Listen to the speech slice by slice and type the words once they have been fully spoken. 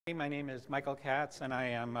My name is Michael Katz, and I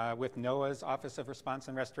am with NOAA's Office of Response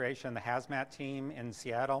and Restoration, the HAZMAT team in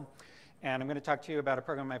Seattle. And I'm going to talk to you about a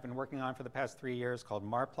program I've been working on for the past 3 years called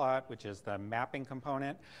MARPLOT, which is the mapping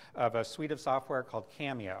component of a suite of software called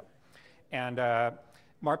CAMEO. And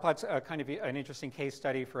MARPLOT's kind of an interesting case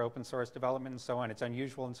study for open source development and so on. It's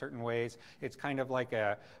unusual in certain ways. It's kind of like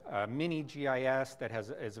a mini GIS that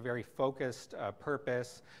is a very focused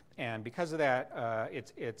purpose. And because of that,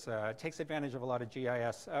 it takes advantage of a lot of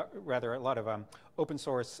GIS, rather a lot of open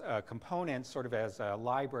source components sort of as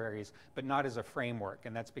libraries, but not as a framework.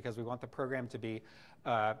 And that's because we want the program to be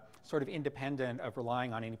sort of independent of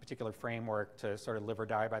relying on any particular framework to sort of live or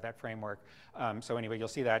die by that framework. So anyway, you'll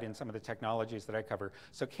see that in some of the technologies that I cover.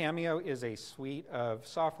 So CAMEO is a suite of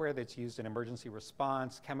software that's used in emergency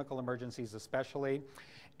response, chemical emergencies especially.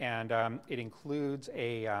 And it includes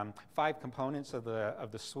 5 components of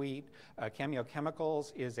the suite. CAMEO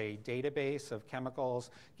Chemicals is a database of chemicals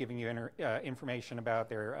giving you information about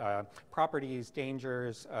their properties,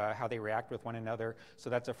 dangers, how they react with one another. So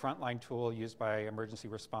that's a frontline tool used by emergency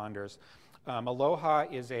responders.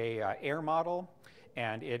 ALOHA is a air model.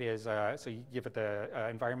 And it is, so you give it the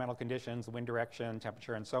environmental conditions, the wind direction,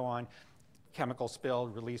 temperature, and so on. Chemical spill,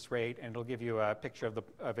 release rate, and it'll give you a picture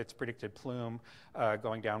of its predicted plume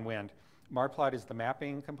going downwind. MARPLOT is the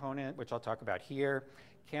mapping component, which I'll talk about here.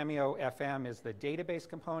 CAMEO FM is the database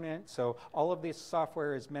component. So all of this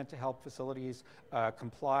software is meant to help facilities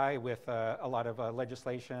comply with a lot of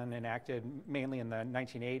legislation enacted mainly in the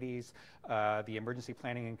 1980s, the Emergency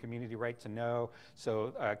Planning and Community Right to Know.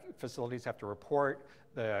 So facilities have to report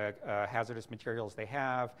the hazardous materials they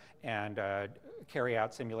have and carry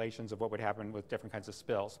out simulations of what would happen with different kinds of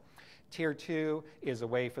spills. Tier 2 is a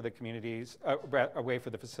way for the communities, a way for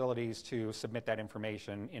the facilities to submit that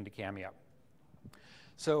information into CAMEO.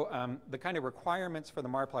 So the kind of requirements for the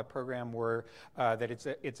MARPLOT program were that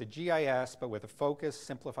it's a GIS, but with a focused,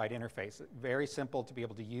 simplified interface. Very simple to be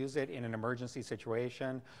able to use it in an emergency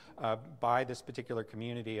situation by this particular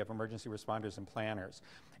community of emergency responders and planners.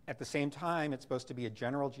 At the same time, it's supposed to be a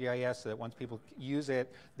general GIS so that once people use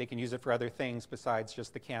it, they can use it for other things besides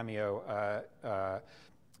just the CAMEO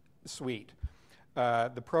suite.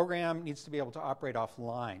 The program needs to be able to operate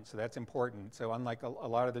offline, so that's important. So unlike a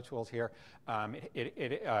lot of the tools here,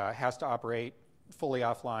 it has to operate fully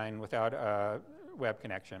offline without a web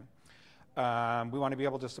connection. We want to be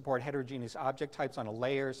able to support heterogeneous object types on a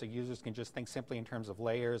layer, so users can just think simply in terms of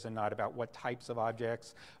layers and not about what types of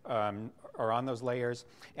objects are on those layers,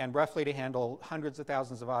 and roughly to handle hundreds of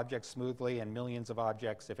thousands of objects smoothly and millions of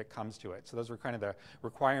objects if it comes to it. So those were kind of the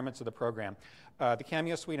requirements of the program. The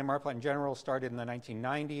CAMEO suite and MARPLOT in general started in the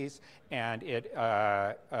 1990s, and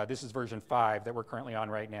this is version 5 that we're currently on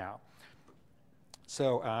right now.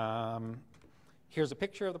 So here's a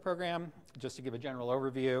picture of the program, just to give a general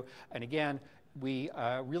overview. And again, we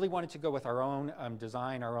really wanted to go with our own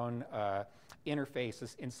design, our own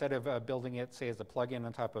interfaces, instead of building it, say, as a plugin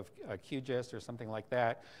on top of QGIS or something like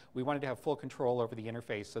that. We wanted to have full control over the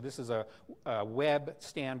interface. So this is a web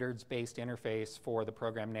standards-based interface for the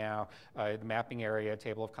program now, the mapping area,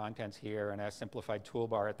 table of contents here, and a simplified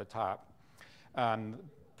toolbar at the top.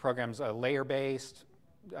 Program's layer-based.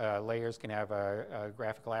 Layers can have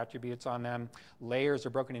graphical attributes on them. Layers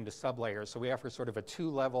are broken into sublayers, so we offer sort of a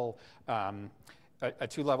two-level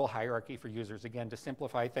hierarchy for users. Again, to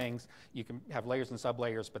simplify things, you can have layers and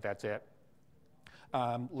sublayers, but that's it.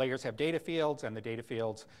 Layers have data fields, and the data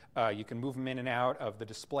fields, you can move them in and out of the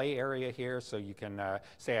display area here, so you can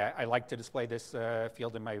say, I like to display this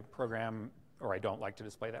field in my program, or I don't like to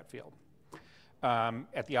display that field.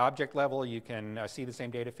 At the object level, you can see the same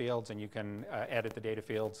data fields, and you can edit the data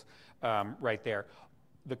fields right there.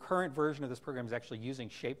 The current version of this program is actually using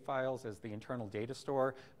shapefiles as the internal data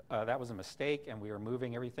store. That was a mistake, and we are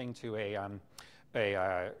moving everything to a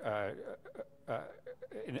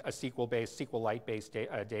SQL-based, SQLite-based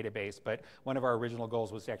database. But one of our original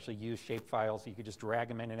goals was to actually use shapefiles. You could just drag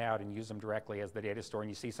them in and out and use them directly as the data store. And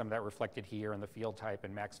you see some of that reflected here in the field type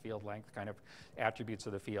and max field length kind of attributes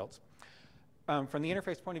of the fields. From the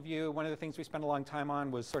interface point of view, one of the things we spent a long time on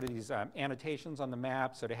was sort of these annotations on the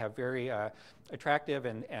map, so to have very attractive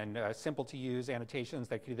and simple to use annotations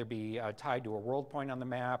that could either be tied to a world point on the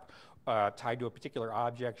map, tied to a particular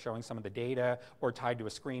object showing some of the data, or tied to a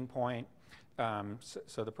screen point.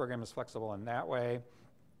 So the program is flexible in that way.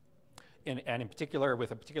 And in particular,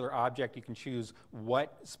 with a particular object, you can choose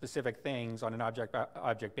what specific things on an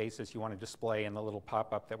object basis you want to display in the little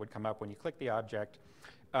pop-up that would come up when you click the object.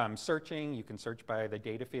 Searching, you can search by the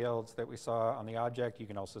data fields that we saw on the object. You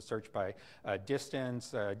can also search by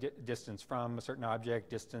distance, distance from a certain object,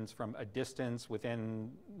 distance from a distance within,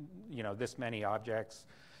 this many objects.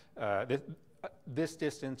 this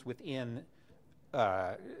distance within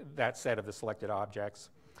that set of the selected objects.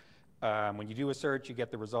 When you do a search, you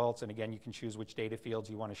get the results, and again, you can choose which data fields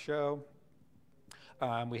you want to show.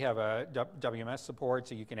 We have a WMS support,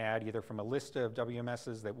 so you can add either from a list of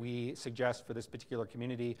WMSs that we suggest for this particular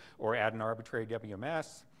community, or add an arbitrary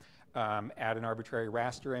WMS, add an arbitrary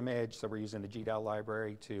raster image, so we're using the GDAL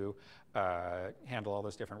library to handle all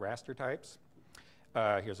those different raster types.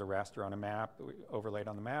 Here's a raster on a map, overlaid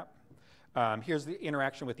on the map. Here's the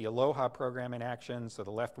interaction with the ALOHA program in action. So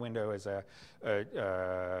the left window is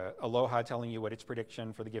ALOHA telling you what its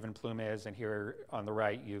prediction for the given plume is, and here on the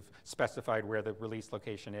right you've specified where the release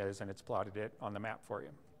location is, and it's plotted it on the map for you.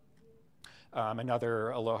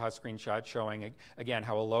 Another ALOHA screenshot showing, again,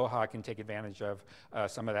 how ALOHA can take advantage of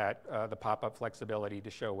some of that, the pop-up flexibility to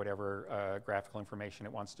show whatever graphical information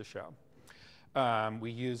it wants to show.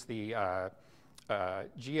 We use the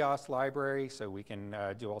GEOS library, so we can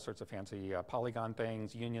do all sorts of fancy polygon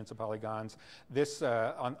things, unions of polygons. This,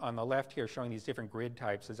 on the left here, showing these different grid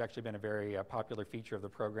types, has actually been a very popular feature of the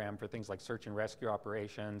program for things like search and rescue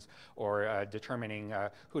operations, or determining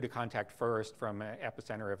who to contact first from an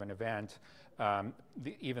epicenter of an event.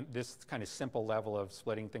 Even this kind of simple level of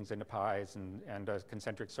splitting things into pies and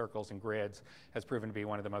concentric circles and grids has proven to be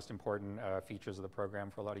one of the most important features of the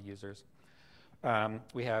program for a lot of users.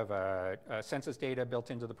 We have census data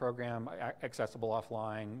built into the program, accessible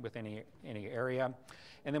offline with any area.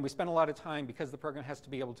 And then we spend a lot of time, because the program has to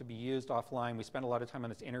be able to be used offline, we spend a lot of time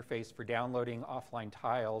on this interface for downloading offline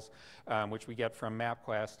tiles, which we get from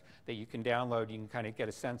MapQuest, that you can download. You can kind of get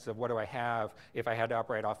a sense of what do I have if I had to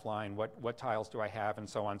operate offline, what tiles do I have, and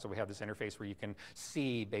so on. So we have this interface where you can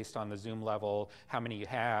see, based on the zoom level, how many you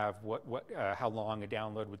have, how long a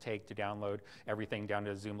download would take to download everything down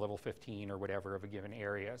to zoom level 15 or whatever of a given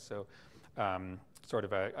area. So sort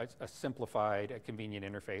of a simplified, convenient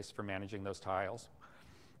interface for managing those tiles.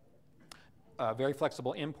 Very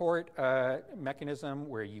flexible import mechanism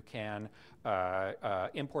where you can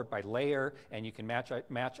import by layer, and you can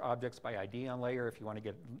match objects by ID on layer. If you want to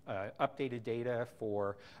get updated data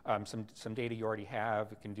for some data you already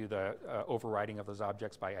have, you can do the overriding of those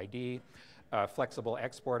objects by ID. Flexible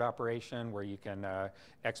export operation where you can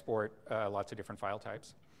export lots of different file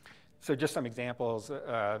types. So just some examples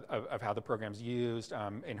of how the program's used.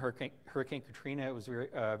 In Hurricane Katrina, it was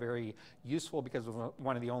very useful because it was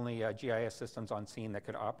one of the only GIS systems on scene that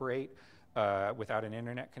could operate without an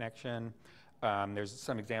internet connection. There's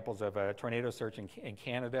some examples of a tornado search in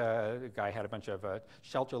Canada. The guy had a bunch of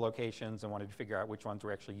shelter locations and wanted to figure out which ones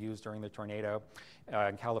were actually used during the tornado.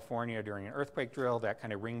 In California, during an earthquake drill, that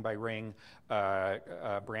kind of ring by ring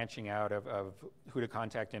branching out of who to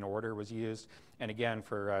contact in order was used. And again,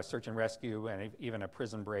 for search and rescue and even a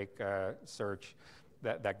prison break search,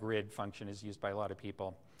 that grid function is used by a lot of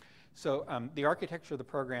people. So the architecture of the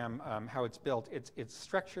program, how it's built, it's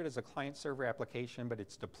structured as a client-server application, but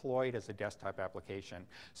it's deployed as a desktop application.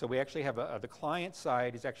 So we actually have the client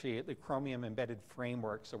side is actually the Chromium Embedded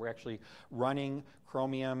Framework. So we're actually running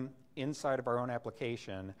Chromium inside of our own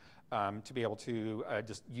application to be able to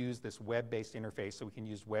just use this web-based interface, so we can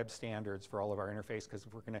use web standards for all of our interface, because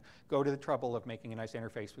if we're going to go to the trouble of making a nice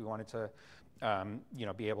interface, we want it to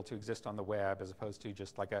be able to exist on the web as opposed to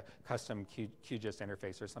just like a custom QGIS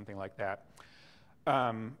interface or something like that.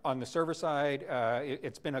 On the server side,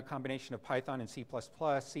 it's been a combination of Python and C++.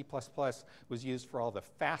 C++ was used for all the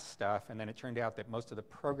fast stuff, and then it turned out that most of the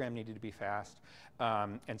program needed to be fast.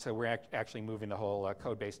 And so we're actually moving the whole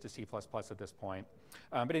code base to C++ at this point.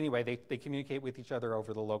 But anyway, they communicate with each other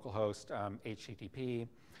over the local host, HTTP,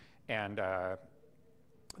 and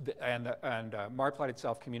MARPLOT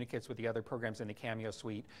itself communicates with the other programs in the CAMEO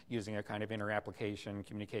suite using a kind of inter-application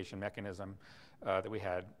communication mechanism that we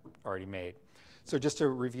had already made. So just to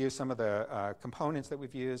review some of the components that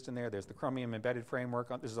we've used in there, there's the Chromium Embedded Framework.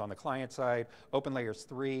 This is on the client side. OpenLayers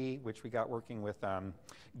 3, which we got working with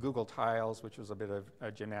Google Tiles, which was a bit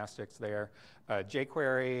of gymnastics there.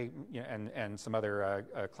 jQuery, and some other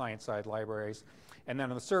client-side libraries. And then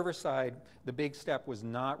on the server side, the big step was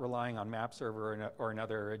not relying on MapServer or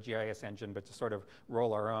another GIS engine, but to sort of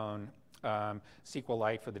roll our own.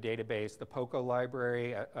 SQLite for the database. The POCO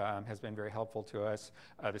library has been very helpful to us.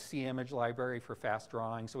 The CImg library for fast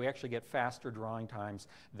drawing. So we actually get faster drawing times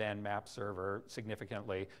than MapServer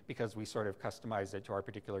significantly, because we sort of customized it to our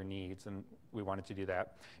particular needs, and we wanted to do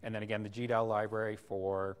that. And then again, the GDAL library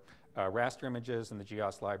for raster images and the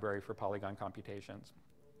GEOS library for polygon computations.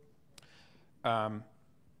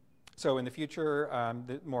 So in the future,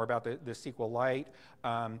 more about the SQLite.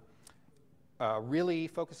 really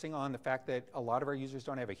focusing on the fact that a lot of our users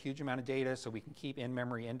don't have a huge amount of data, so we can keep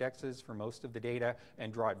in-memory indexes for most of the data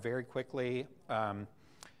and draw it very quickly.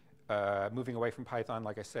 Moving away from Python,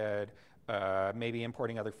 like I said, maybe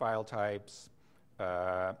importing other file types,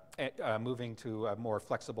 moving to a more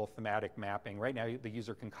flexible thematic mapping. Right now, the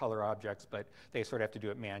user can color objects, but they sort of have to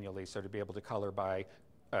do it manually. So to be able to color by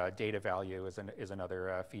data value is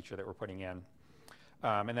another feature that we're putting in.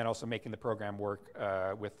 And then also making the program work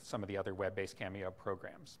with some of the other web-based CAMEO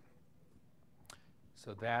programs.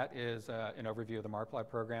 So that is an overview of the MARPLOT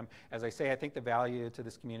program. As I say, I think the value to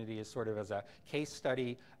this community is sort of as a case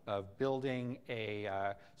study of building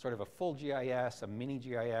a sort of a full GIS, a mini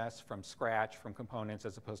GIS from scratch, from components,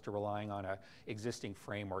 as opposed to relying on an existing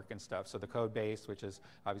framework and stuff. So the code base, which is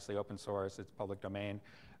obviously open source, it's public domain,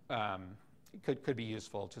 could be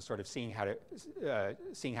useful to sort of seeing how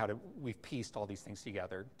to we've pieced all these things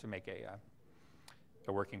together to make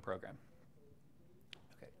a working program.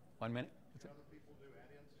 Okay, 1 minute.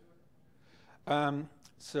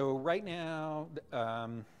 So right now,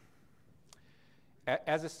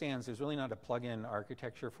 as it stands, there's really not a plug-in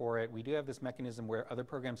architecture for it. We do have this mechanism where other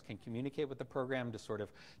programs can communicate with the program to sort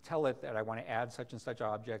of tell it that I want to add such and such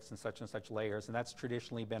objects and such layers, and that's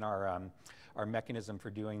traditionally been our mechanism for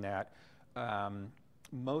doing that.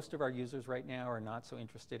 Most of our users right now are not so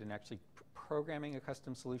interested in actually programming a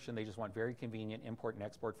custom solution. They just want very convenient import and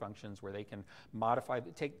export functions where they can modify,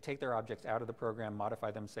 take their objects out of the program,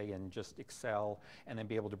 modify them, say, in just Excel, and then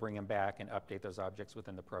be able to bring them back and update those objects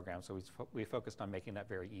within the program. So we focused on making that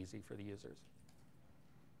very easy for the users.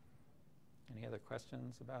 Any other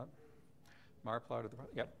questions about MARPLOT?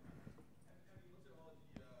 Yep.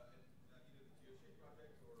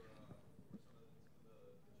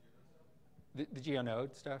 The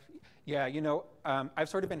GeoNode stuff? Yeah, you know, I've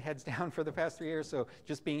sort of been heads down for the past 3 years, so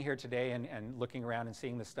just being here today and looking around and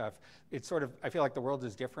seeing this stuff, it's sort of, I feel like the world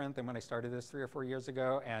is different than when I started this 3 or 4 years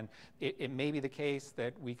ago, and it may be the case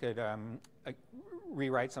that we could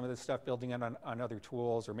rewrite some of this stuff, building it on other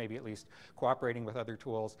tools, or maybe at least cooperating with other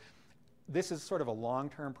tools. This is sort of a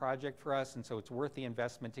long-term project for us, and so it's worth the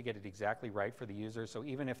investment to get it exactly right for the user. So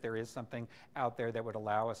even if there is something out there that would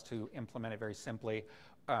allow us to implement it very simply,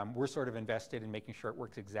 we're sort of invested in making sure it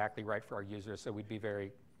works exactly right for our users, so we'd be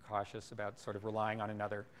very cautious about sort of relying on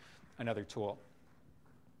another tool.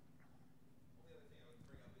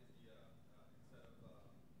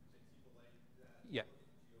 Yeah.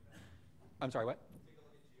 I'm sorry, what?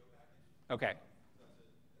 Okay.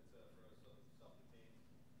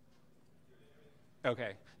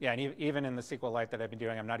 Okay. Yeah, and even in the SQLite that I've been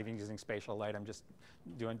doing, I'm not even using spatial light. I'm just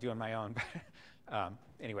doing my own.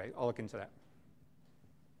 Anyway, I'll look into that.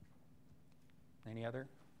 Any other?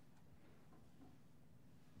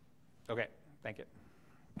 Okay, thank you.